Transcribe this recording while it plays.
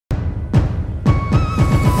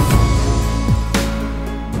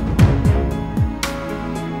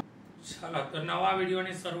ચાલો તો નવા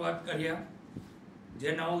વિડીયોની શરૂઆત કરીએ.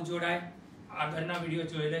 જે નવું જોડાય આગળના વિડીયો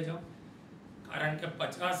જોઈ લેજો, કારણ કે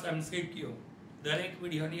 50 MCQ દરેક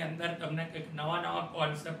વિડીયોની અંદર તમને કંઈક નવા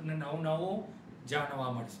કોન્સેપ્ટ ને નવું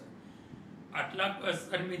જાણવા મળશે. આટલા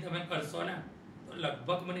ક્વેશ્ચન બી તમે કરશો ને તો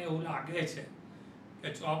લગભગ મને એવું લાગે છે કે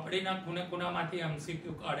ચોપડીના ખૂણામાંથી MCQ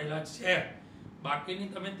કાઢેલા છે. બાકીની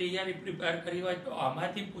તમે તૈયારી પ્રિપેર કરી હોય તો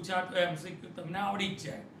આમાંથી પૂછાતો MCQ તમને આવડી જ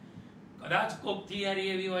જાય. કદાચ કોઈક થિયરી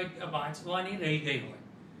એવી હોય કે વાંચવાની રહી ગઈ હોય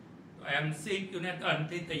તો MCQ ને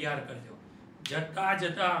અંતથી તૈયાર કરજો.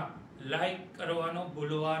 જતા લાઈક કરવાનું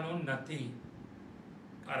ભૂલવાનું નથી,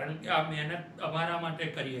 કારણ કે આ મહેનત તમારા માટે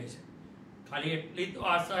કરીએ છીએ. ખાલી એટલી તો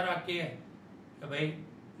આશા રાખીએ કે ભાઈ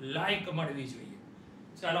લાઈક મળવી જોઈએ.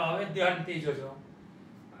 ચાલો હવે ધ્યાનથી જોજો.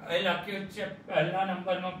 હવે લખ્યું છે પહેલા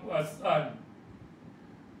નંબરનો ક્વેશ્ચન.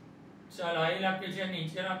 ચાલો અહીં લખ્યું છે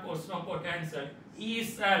નીચેના કોષનો પોટેન્શિયલ ઈ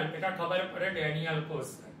સેલ. બેટા ખબર પડે ડેનિયલ કોષ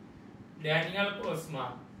છે. ડેનિયલ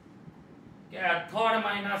કોષમાં કેથોડ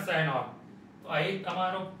માઇનસ એનોડ, તો અહીં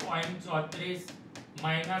તમારું 0.34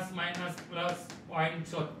 માઇનસ પ્લસ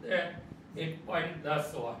 0.74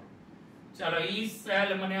 1.10 વોટ. ચાલો ઈ સેલ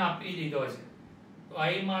મને આપી દીધો છે તો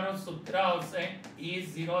અહીં મારું સૂત્ર આવશે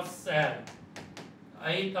E0 સેલ.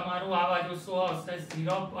 અહીં તમારું આ બાજુ શું આવશે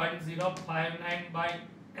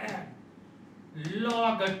 0.059/10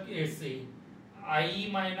 log Kc. I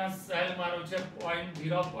minus cell મારું છે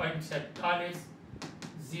 0.46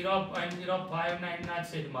 0.059 ના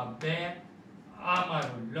છેદમાં 2. આ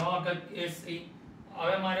મારું log Kc.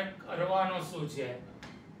 હવે મારે કરવાનું શું છે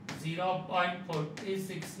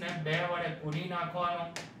 0.46 ને 2 વડે ગુણી નાખવાનો,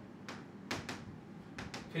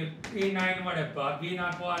 59 વડે ભાગી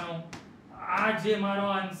નાખવાનો. આ જે મારો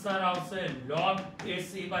આન્સર આવશે log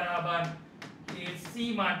Kc બરાબર Kc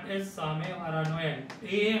માટે સામે વાળાનો MP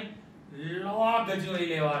log જોઈ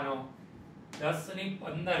લેવાનો 10 ની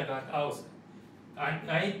 15 ઘાત આવશે, કારણ કે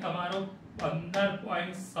અહીં તમારો 15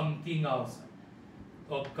 પોઈન્ટ સમથિંગ આવશે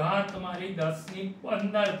તો ઘાત મારી 10 ની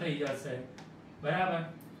 15 થઈ જશે બરાબર.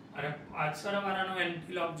 અને પાછળ વાળાનો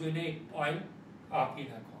એન્ટી log જોઈને 1 પોઈન્ટ કાપી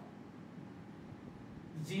નાખો.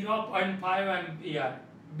 0.5 એમ્પિયર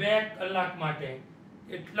 2 કલાક માટે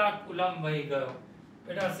કેટલા કુલમ વહી ગયો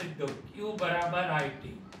બેટા સીધો Q બરાબર IT.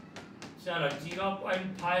 ચાલો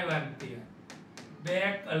 0.5 એમ્પિયર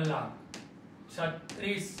 2 કલાક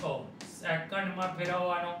 3600 સેકન્ડમાં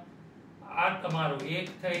ફેરવવાનો. આ તમારું 1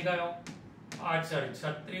 થઈ ગયો, પાછળ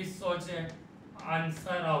 3600 છે.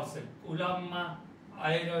 આન્સર આવશે કુલમમાં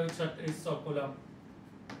આવી રહ્યું 3600 કુલમ.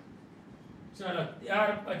 ચાલો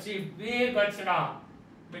ત્યાર પછી વેગ અચળાંક.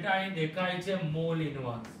 બેટા અહીં દેખાય છે મોલ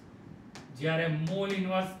ઇનવર્સ. જ્યારે મોલ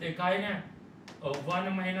ઇનવર્સ દેખાય ને તો 1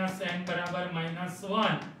 - n બરાબર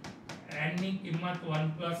 -1. n ની કિંમત 1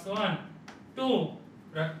 + 1 2.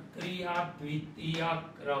 પ્રક્રિયા દ્વિતીય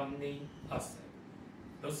ક્રમની હશે.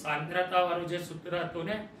 તો સાંદ્રતા વાળું જે સૂત્ર હતું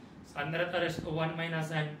ને સાંદ્રતા /1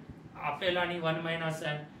 - n, આપેલાની 1 - n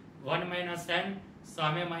 1 - n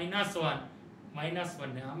સામે -1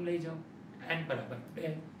 ને આમ લઈ જાઓ n બરાબર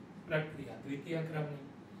 2. પ્રક્રિયા દ્વિતીય ક્રમની.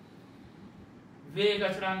 વેગ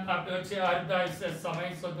અચળાંક આપ્યો છે અર્ધઆયુષ્ય સમય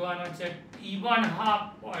શોધવાનો છે T1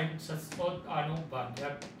 0.693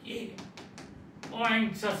 ભાગ્યા k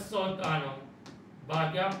 0.693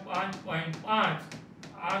 ભાગ્યા 5.5.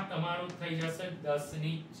 આ તમારું થઈ જશે 10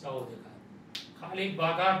 ની 14 ઘાત. ખાલી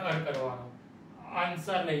ભાગાકાર કરવાનો,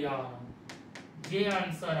 આન્સર લઈ આવવાનો. જે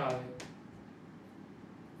આન્સર આવે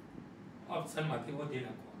ઓપ્શન માંથી વધી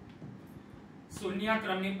નાખવાનો. શૂન્ય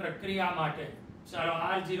ક્રમની પ્રક્રિયા માટે ચાલો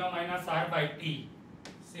R0 - R/T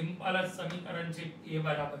સિમ્પલ જ સમીકરણ છે A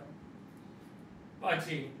બરાબર.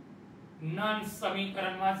 પછી નન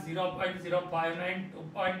સમીકરણમાં 0.059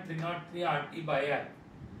 2.303 RT/L.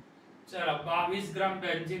 ચાલો 22 ગ્રામ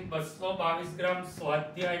બેન્ઝીન 222 ગ્રામ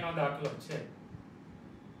સ્વાધ્યાયનો દાખલો છે.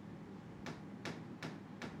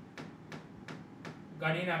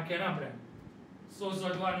 ગણી નાખીએ ને આપણે. શું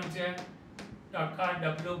શોધવાનું છે ટકા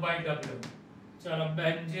W/W. ચાલો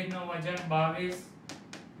બેન્ઝીનનું વજન 22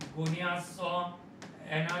 ગુણ્યા 100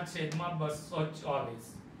 એના છેદમાં 224.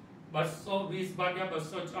 220 ભાગ્યા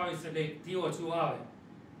 224 એટલે 1 થી ઓછું આવે.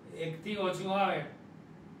 1 થી ઓછું આવે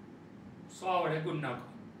 100 વડે ગુણ નાખો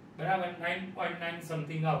બરાબર. 9.9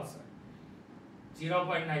 સમથિંગ આવશે,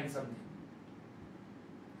 0.9 સમથિંગ.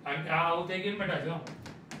 કારણ કે આ આવું થઈ ગયું બેટા. જો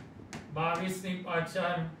 22 ની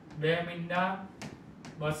પાછળ 2 મીંડા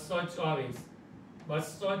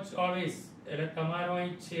 224 એટલે તમારો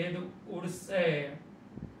અહીં છેદ ઉડશે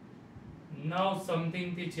 9 સમથિંગ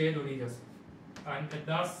થી છેદ ઉડી જશે, કારણ કે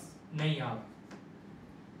 10 નહીં આવે.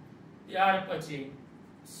 ત્યાર પછી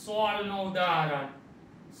 16 નું ઉદાહરણ.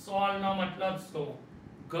 16 નો મતલબ શું?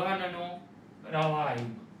 ઘનનો પ્રવાહી.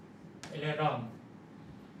 એટલે રમ.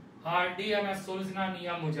 હાર્ડી અને સોલ્સના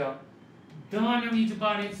નિયમ મુજબ ધન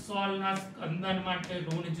વીજભારિત સોલના સ્કંદન માટે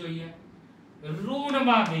ઋણ જોઈએ.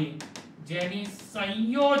 ઋણમાં બી જેની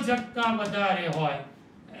સંયોજકતા વધારે હોય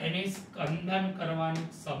એની સ્કંદન કરવાની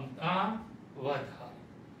ક્ષમતા વધારે.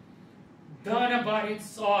 ધન ભારિત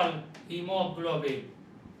સોલ હિમોગ્લોબિન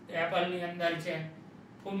ટેબલની અંદર છે.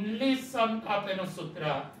 ફુલ્લી સંક આપેલું સૂત્ર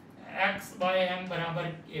x/m બરાબર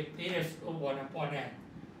K/1/n.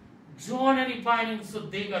 ઝોન રિફાઇનિંગ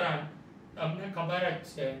શુદ્ધિકરણ તમને ખબર જ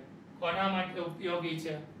છે કોના માટે ઉપયોગી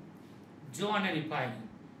છે. Zone refining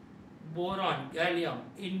boron, gallium,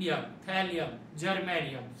 indium, thallium,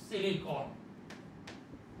 germanium, silicon,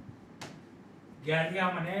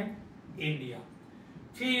 gallium અને ઇન્ડિયમ.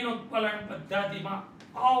 ફીન ઉત્કલન પદ્ધતિમાં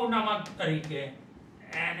અવનમક તરીકે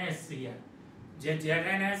NaCl જે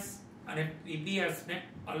ZnS અને PbS ને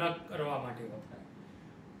અલગ કરવા માટે વપરાય.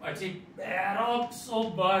 પછી પેરોક્સો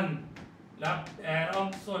બંધ.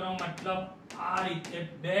 પેરોક્સો નો મતલબ આ રીતે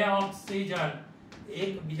બે ઓક્સિજન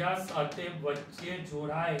એકબીજા સાથે વચ્ચે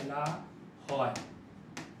જોડાયેલા હોય.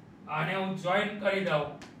 આને હું જોઈન કરી દઉં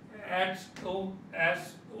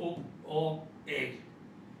H2SO8.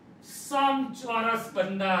 સમચોરસ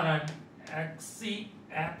બંધારણ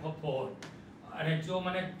HCF4. અને જો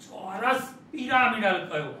મને ચોરસ પિરામિડલ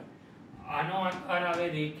કહ્યું આનો આકાર આવે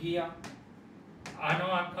રેખીય, આનો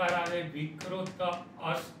આકાર આવે વિકૃત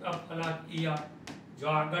અષ્ટફલકીય. જો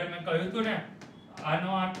આગળ મેં કહ્યું હતું ને આનો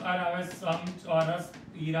આકાર આવે સમચોરસ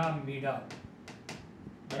પિરામિડલ.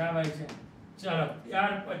 બરાબર છે. ચલો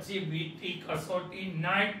ત્યાર પછી વીટી કસોટી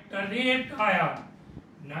નાઇટ્રેટ આયા.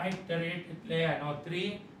 નાઇટ્રેટ એટલે NO3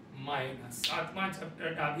 માઈનસ. સાતમા ચેપ્ટર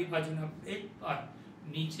ડાબી બાજુના પેજ પર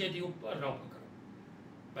નીચેથી ઉપર નો પકડો.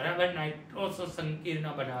 બરાબર. નાઇટ્રોસો સંકીર્ણ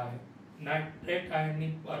બનાવે. નાઇટ્રેટ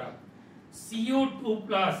આયનની પરત.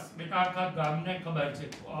 Cu2+ બેટા આખા ગામને ખબર છે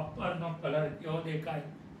કોપરનો કલર કેવો દેખાય?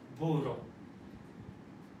 ભૂરો.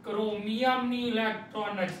 ક્રોમિયમની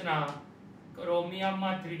ઇલેક્ટ્રોન રચના.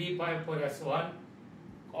 ક્રોમિયમમાં 3d5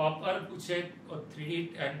 કોપર પૂછે તો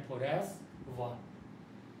 3d10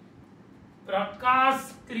 પ્રકાશ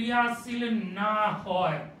ક્રિયાશીલ ના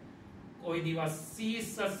હોય કોઈ દિવસ સીસ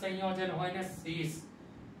સંયોજન હોય ને સીસ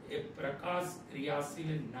એ પ્રકાશ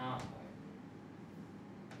ક્રિયાશીલ ના હોય.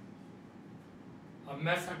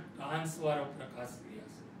 હંમેશા ટ્રાન્સ વાળો પ્રકાશ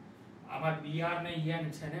ક્રિયાશીલ. આમાં Br ને En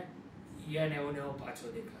છે ને En એવો ને એવો પાછો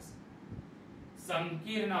દેખાશે.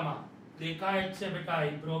 સંકીર્ણમાં દેખાય છે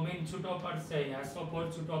બેટા બ્રોમિન છૂટો પડશે, SO4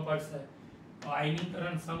 છૂટો પડશે.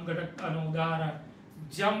 આયનીકરણ સંઘટકતાનું ઉદાહરણ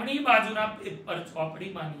જમણી બાજુના પેપર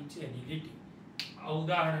ચોપડીમાં નીચેની લીટી આ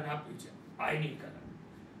ઉદાહરણ આપ્યું છે આયનીકરણ.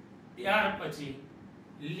 ત્યાર પછી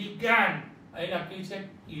લિગેન્ડ અહીં લખ્યું છે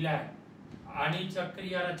ઇલેન. આની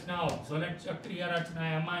ચક્રીય રચના ઓક્ઝોલેટ ચક્રીય રચના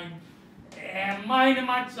એમાઇન.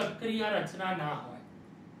 એમાઇનમાં ચક્રીય રચના ના હોય.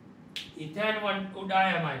 ઇથેન 1,2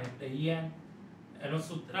 ડાયમાઇન એટલે En. એનો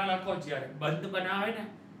સૂત્ર લખો જ્યારે બંધ બનાવે ને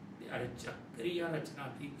ત્યારે ચક્રીય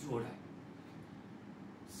રચનાથી જોડાય.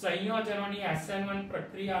 સંયોજનોની SN1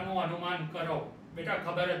 પ્રક્રિયાનું અનુમાન કરો. બેટા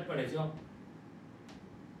ખબર જ પડે જો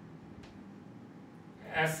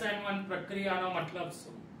SN1 પ્રક્રિયાનો મતલબ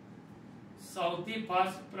શું? સૌથી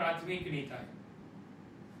ફાસ્ટ પ્રાથમિકની થાય.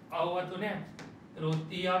 આવું હતું ને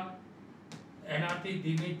તૃતીયક, એનાથી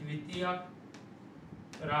ધીમી દ્વિતીયક,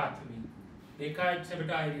 પ્રાથમિક. દેખાય છે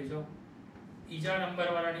બેટા આવી જો ત્રીજા નંબર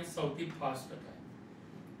વાળાની સૌથી ફાસ્ટ થાય.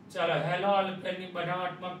 ચાલો હેલો આલ્કેનની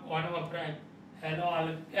બનાવટમાં કોણ વપરાય? હેલો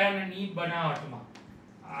આલ્કેનની બનાવટમાં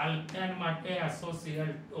આલ્કેન માટે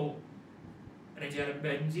SOCl2 અને જ્યારે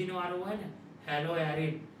બેન્ઝીન વાળું હોય ને હેલો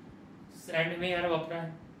એરિન સેન્ડમેયર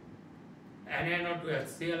વપરાય.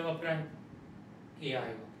 NaNO2HCl વપરાય. KI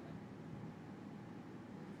વપરાય.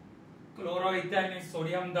 ક્લોરોઇથેનની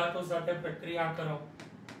સોડિયમ ધાતુ સાથે પ્રક્રિયા કરો.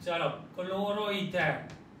 ચાલો ક્લોરોઇથેન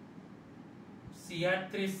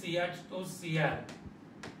CH3CH2Cl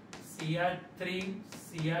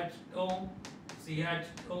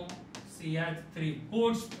CH3CH2CH2CH3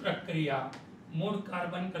 બુટ્સ પ્રક્રિયા મૂળ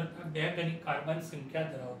કાર્બન કરતા 2 ગણી કાર્બન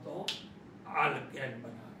સંખ્યા ધરાવતો આલ્કેન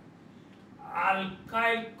બનાવે.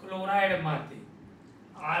 આલ્કાઇલ ક્લોરાઇડ માંથી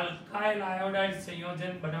આલ્કાઇલ આયોડાઇડ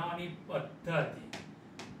સંયોજન બનાવવાની પદ્ધતિ.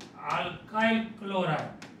 Alkyl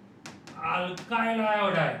chloride, alkyl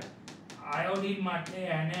iodide, iodine માટે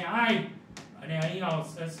NaI અને અહીં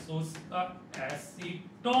આવશે શુષ્ક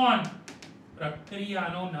એસિટોન.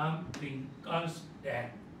 પ્રક્રિયાનું નામ ટ્રિંકલસ્ટેન.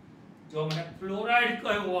 જો મને ફ્લોરાઇડ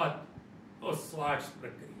કહ્યું હોત તો શ્વાર્ટ્ઝ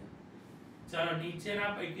પ્રક્રિયા. ચાલો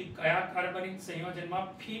નીચેના પૈકી કયા કાર્બનિક સંયોજનમાં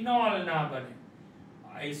ફિનોલ ના બને?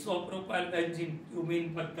 આઇસોપ્રોપાઇલ બેન્ઝીન ક્યુમિન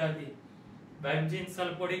પદ્ધતિ, બેન્ઝીન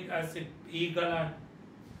સલ્ફોડિક એસિડ P ગલન,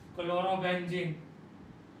 ક્લોરોબેન્ઝીન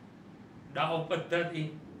દાવ પદ્ધતિ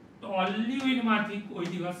ટોલ્યુઇન માંથી કોઈ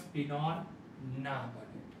દિવસ ફિનોલ ના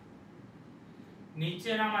બને.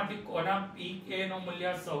 નીચેનામાંથી કોના pK નું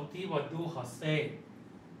મૂલ્ય સૌથી વધુ હશે?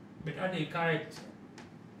 બેટા દેખાય જ છે,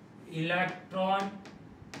 ઇલેક્ટ્રોન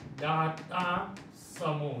દાતા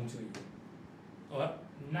સમૂહ જોઈએ. તો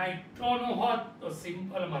નાઇટ્રો નું હોત તો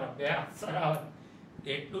સિમ્પલ મારા બે અક્ષર આવે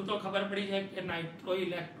એટલું તો ખબર પડી જાય કે નાઇટ્રો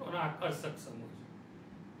ઇલેક્ટ્રોન આકર્ષક સમૂહ છે.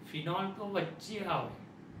 ફિનોલ તો વચ્ચે આવે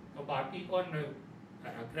તો બાકી કોણ રહ્યું?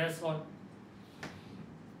 પેરાગ્રેસોલ.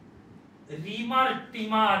 રીમર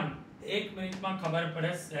ટીમાન 1 મિનિટમાં ખબર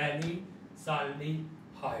પડે. સેલી સાલ્ડી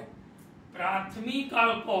હાઇડ. પ્રાથમિક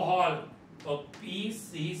આલ્કોહોલ તો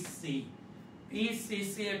PCC.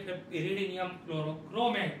 PCC એટલે પેરિડિનિયમ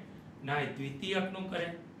ક્લોરોક્રોમેટ. ના દ્વિતીયક નું કરે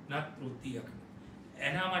ના તૃતીયક.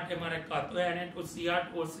 એના માટે મારે કાં તો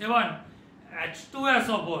Na2Cr2O7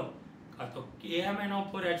 H2SO4 કાં તો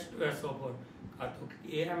KMnO4 H2SO4 કાં તો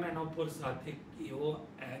KMnO4 સાથે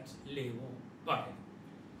KOH લેવો પડે.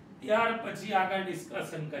 ત્યાર પછી આગળ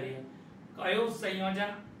ડિસ્કશન કરીએ કયું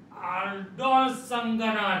સંયોજન? આલ્ડોલ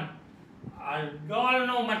સંગનન. આલ્ડોલ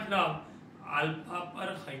નો મતલબ આલ્ફા પર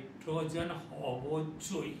હાઇડ્રોજન હોવો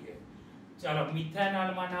જોઈએ. ચાલો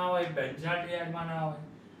મિથેનોલ માં ના હોય, બેન્ઝાડિઆઇડ માં ના હોય.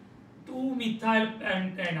 2 મિથાઇલ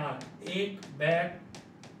પેન્ટેનોલ 1 2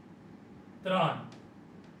 3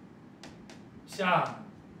 4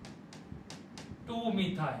 2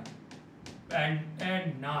 મિથાઇલ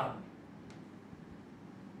પેન્ટેનોલ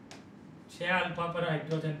છે આલ્ફા પર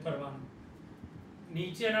હાઇડ્રોજન પરમાણુ.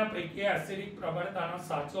 નીચેના પૈકી એસિડિક પ્રબળતાનો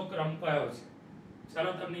સાચો ક્રમ કયો છે?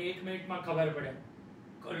 ચાલો તમને 1 મિનિટમાં ખબર પડે.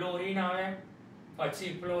 ક્લોરીન આવે,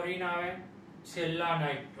 પછી ફ્લોરીન આવે, છેલ્લા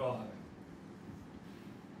નાઇટ્રો આવે.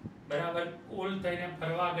 બરાબર. કુલ થઈને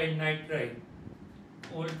ફરવા ગઈ નાઇટ્રાઇટ,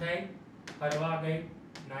 કુલ થઈ ફરવા ગઈ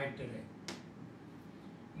નાઇટ્રેટ.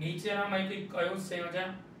 નીચેનામાંથી કયું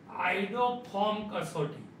સંયોજન આઇડોફોર્મ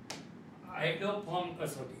કસોટી? આઇડોફોર્મ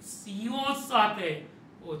કસોટી CO સાથે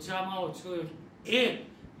ઓછામાં ઓછો એક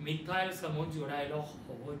મિથાઇલ સમૂહ જોડાયેલો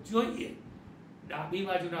હોવો જોઈએ. ડાબી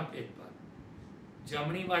બાજુના પેજ પર,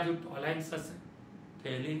 જમણી બાજુ ટોલાઇન્સ હશે,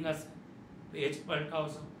 ફેલિંગ હશે, પેજ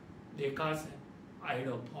પલટાવશો દેખાશે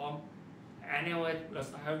આઇડોફોર્મ. NaOH પ્લસ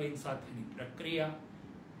આયોડીન સાથેની પ્રક્રિયા,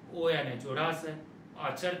 ONA જોડાશે,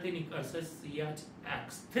 પાછળથી નીકળશે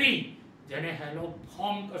CH3 જેને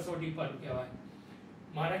હેલોફોર્મ કસોટી પર કહેવાય.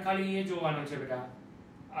 મારે ખાલી એ જોવાનું છે બેટા,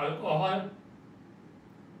 આલ્કોહોલ,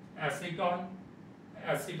 એસિટોન,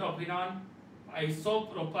 એસિટોફિનોન,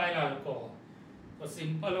 આઇસોપ્રોપાઇલ આલ્કોહોલ. તો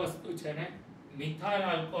સિમ્પલ વસ્તુ છે ને, મિથાઇલ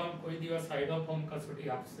આલ્કોહોલ કોઈ દિવસ હાઇડ્રોફોર્મ કસોટી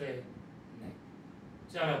આપશે નહીં.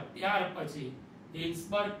 ચાલો ત્યાર પછી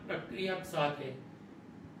હિન્સબર્ગ પ્રક્રિયક સાથે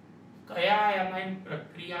કયા એમાઇન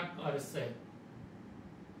પ્રક્રિયા કરશે?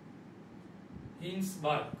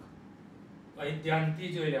 હિન્સબર્ગ ભાઈ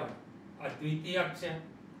ધ્યાનથી જોઈ લેવાનું. આ દ્વિતીયક છે,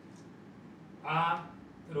 આ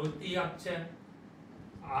તૃતીયક છે,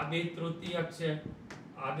 આ બે તૃતીયક છે,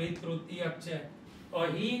 આ બે તૃતીયક છે. તો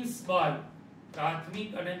હિન્સબર્ગ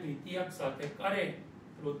પ્રાથમિક અને દ્વિતીયક સાથે કરે,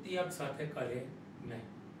 તૃતીયક સાથે કરે નહીં.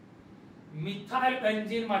 મિથાઇલ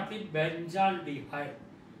બેન્ઝીન માંથી બેન્ઝાલ્ડિહાઇડ,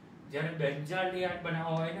 જ્યારે બેન્ઝાલ્ડિહાઇડ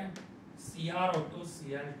બનાવવો હોય ને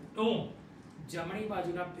CrO2Cl2 જમણી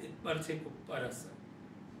બાજુના પેજ પર છે, ઉપર હશે,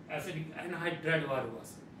 એસિડિક એનહાઇડ્રેટ વાળું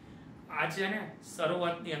હશે. આ છે ને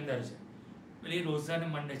શરૂઆતની અંદર છે, પેલી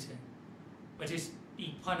રોઝનમંડ છે, પછી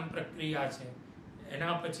સ્ટીફન પ્રક્રિયા છે,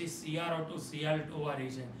 એના પછી CrO2Cl2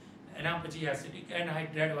 વાળી છે, એના પછી એસિડિક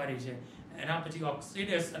એનહાઇડ્રેટ વાળી છે, એના પછી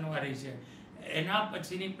ઓક્સિડેશન વાળી છે, એના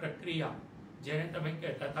પછીની પ્રક્રિયા જેને તમે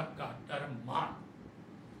કહેતા હતા કાટરમાં.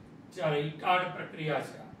 ચાલો ઇટાડ પ્રક્રિયા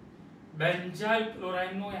છે. બેન્ઝાઇલ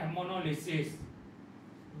ક્લોરાઇડ નું એમોનોલિસિસ.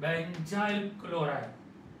 બેન્ઝાઇલ ક્લોરાઇડ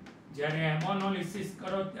જ્યારે એમોનોલિસિસ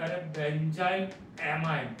કરો ત્યારે બેન્ઝાઇલ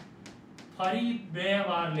એમાઇન ફરી બે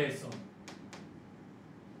વાર લેશો.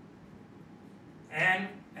 N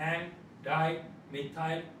ડાઈ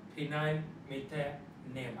મિથાઇલ ફિનાઇલ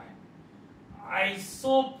મિથેનેમાઇન.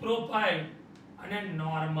 આઇસોપ્રોપાઇલ અને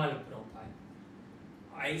નોર્મલ પ્રોપાઇલ.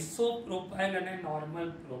 આઇસોપ્રોપાઇલ અને નોર્મલ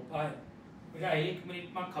પ્રોપાઇલ બેટા 1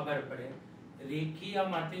 મિનિટમાં ખબર પડે.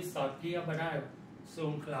 રેખીયમાંથી સખીય બનાવ્યો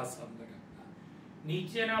શૃંખલા સંગઠન.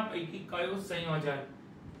 નીચેના પૈકી કયું સંયોજન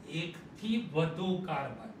એકથી વધુ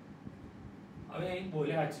કાર્બન? હવે અહીં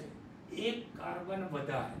બોલ્યા છે એક કાર્બન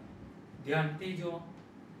વધારે. ધ્યાનથી જો,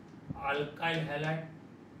 આલ્કાઇલ હેલાઇડ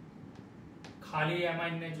ખાલી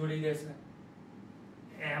એમાઇન ને જોડી દેશે.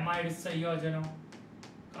 એમાઇડ સંયોજનો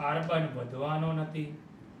કાર્બન વધવાનો નથી.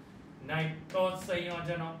 નાઇટ્રો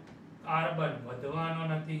સંયોજનો કાર્બન વધવાનો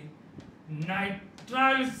નથી.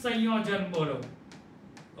 નાઇટ્રાઇલ સંયોજન બોલો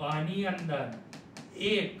તો આની અંદર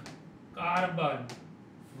એક કાર્બન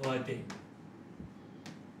વધે.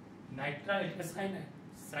 નાઇટ્રાઇલ એટલે સાયનાઇડ,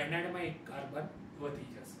 સાયનાઇડમાં એક કાર્બન વધી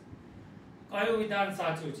જશે. કયું વિધાન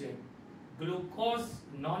સાચું છે? ગ્લુકોઝ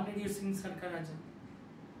નોન રિડ્યુસિંગ શર્કરા છે.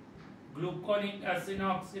 ગ્લુકોનિક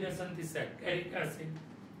એસિડના ઓક્સિડેશનથી સેકેરિક એસિડ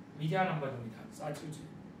બીજા નંબરનું વિધાન સાચું છે.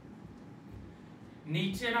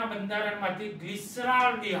 નીચેના બંધારણમાંથી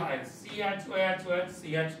ગ્લિસરાલ્ડિહાઇડ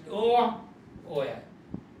CH2OH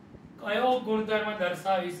કયો ગુણધર્મ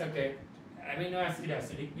દર્શાવી શકે? એમિનો એસિડ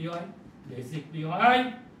એસિડિક બી હોય, બેઝિક બી હોય,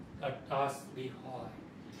 તટસ્થ બી હોય.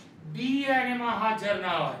 ડીએનએ માં હાજર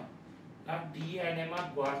ના હોય. આ ડીએનએ માં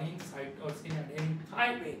guanine, cytosine, adenine,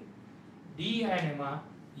 thiamine. DNA માં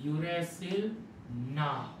યુરેસિલ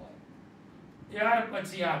ના હોય. ત્યાર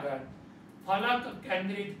પછી આગળ ફલક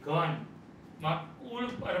કેન્દ્રિત ઘન માં કુલ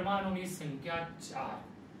પરમાણુની સંખ્યા 4.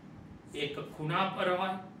 એક ખૂણા પર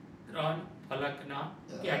હોય, 3 ફલકના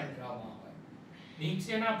કેન્દ્રમાં હોય.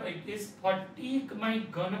 નીચેના પૈકી સ્ફટિકમય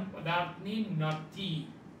ઘન પદાર્થની નથી.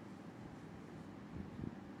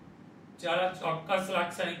 ચાલો ચોક્કસ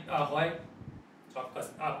લાક્ષણિકતા હોય, ચોક્કસ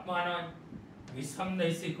તાપમાન હોય,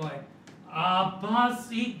 વિષમદૈશિક હોય,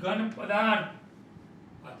 આભાસી ઘન પદાર્થ,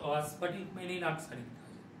 આ તો આ સ્ફટિકમયની લાક્ષણિકતા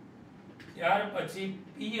છે. ત્યાર પછી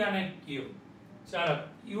P અને Q. ચાલો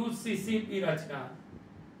QCCP રચના,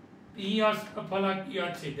 P અષ્ટફલકીય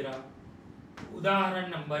છિદ્ર. ઉદાહરણ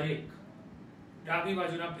નંબર 1 ડાબી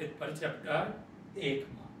બાજુના પેજ પર ચેપ્ટર 1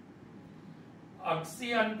 માં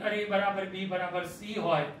અક્ષીય અંતર A બરાબર B બરાબર C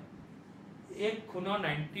હોય, એક ખૂણો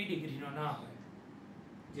 90 ડિગ્રીનો ના હોય.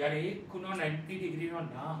 જ્યારે એક ખૂણો 90 ડિગ્રીનો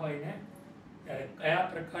ના હોય ને ત્યારે કયા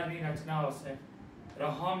પ્રકારની રચના હશે?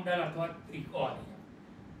 રહોમડલ અથવા ત્રિકોણીય.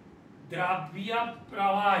 દ્રાવ્ય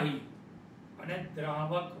પ્રવાહી અને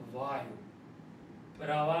દ્રાવક વાયુ.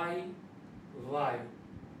 પ્રવાહી વાયુ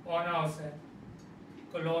કોણ આવશે?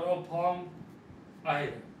 ક્લોરોફોર્મ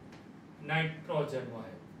આયર્ન, નાઇટ્રોજન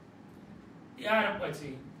વાયુ. ત્યાર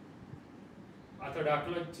પછી આ તો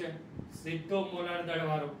દાખલો જ છે, સીધો મોલાર દળ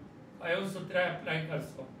વાળો. કયું સૂત્ર એપ્લાય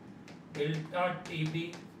કરશો? ડેલ્ટા ટીબી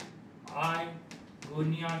આઈ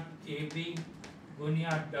ગુણ્યા કેબી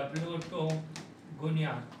ગુણ્યા W2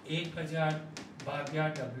 ગુણ્યા 1000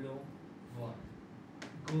 ભાગ્યા W1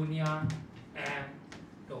 ગુણ્યા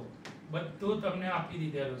M2. બધું તમને આપી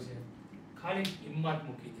દીધેલું છે, ખાલી કિંમત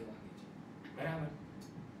મૂકી દેવાની છે. બરાબર.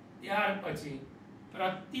 ત્યાર પછી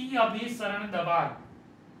પ્રતિ અભિસરણ દબાણ,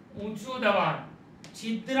 ઊંચું દબાણ,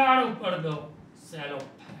 છિદ્રાળુ પડદો, સેલો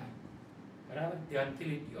ફેન. બરાબર. ધ્યાનથી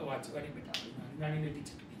લીટીઓ વાંચવાની બેટા, નાની લીટી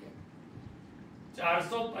ચટકી જાય.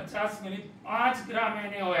 450 મિલી 5 ગ્રામ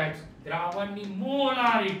NaOH દ્રાવણની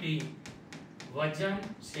મોલારિટી, વજન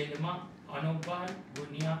છેદમાં અનુપાત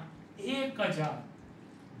ગુણ્યા 1000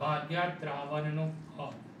 ભાગ્યા દ્રાવણનું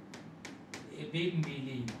કદ, એ બી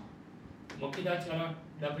મિલીમાં મૂકી દો. ચલો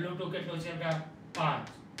W2 કેટલો છે? 5 આ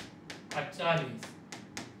 40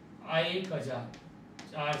 આ 1000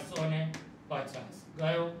 450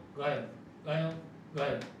 ગયો ગયો ગયો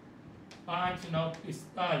ગયો. 5 9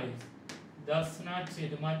 45 10 ના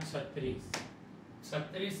છેદમાં 36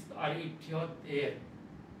 36 તારી 78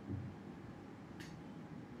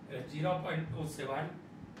 0.278.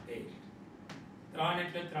 3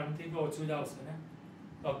 એટલે 3 થી તો ઓછું જ આવશે ને.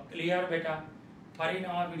 તો ક્લિયર બેટા. ફરી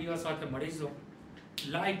નવા વિડીયો સાથે મળીશું.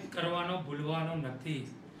 લાઈક કરવાનો ભૂલવાનો નથી,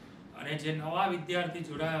 અને જે નવા વિદ્યાર્થી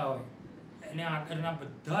જોડાયા હોય એને આગળના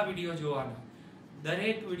બધા વિડીયો જોવાના.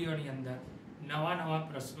 દરેક વિડીયોની અંદર નવા નવા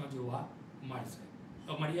પ્રશ્નો જોવા મળશે.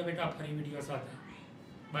 તો મળીએ બેટા ફરી વિડીયો સાથે.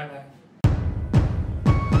 Bye bye.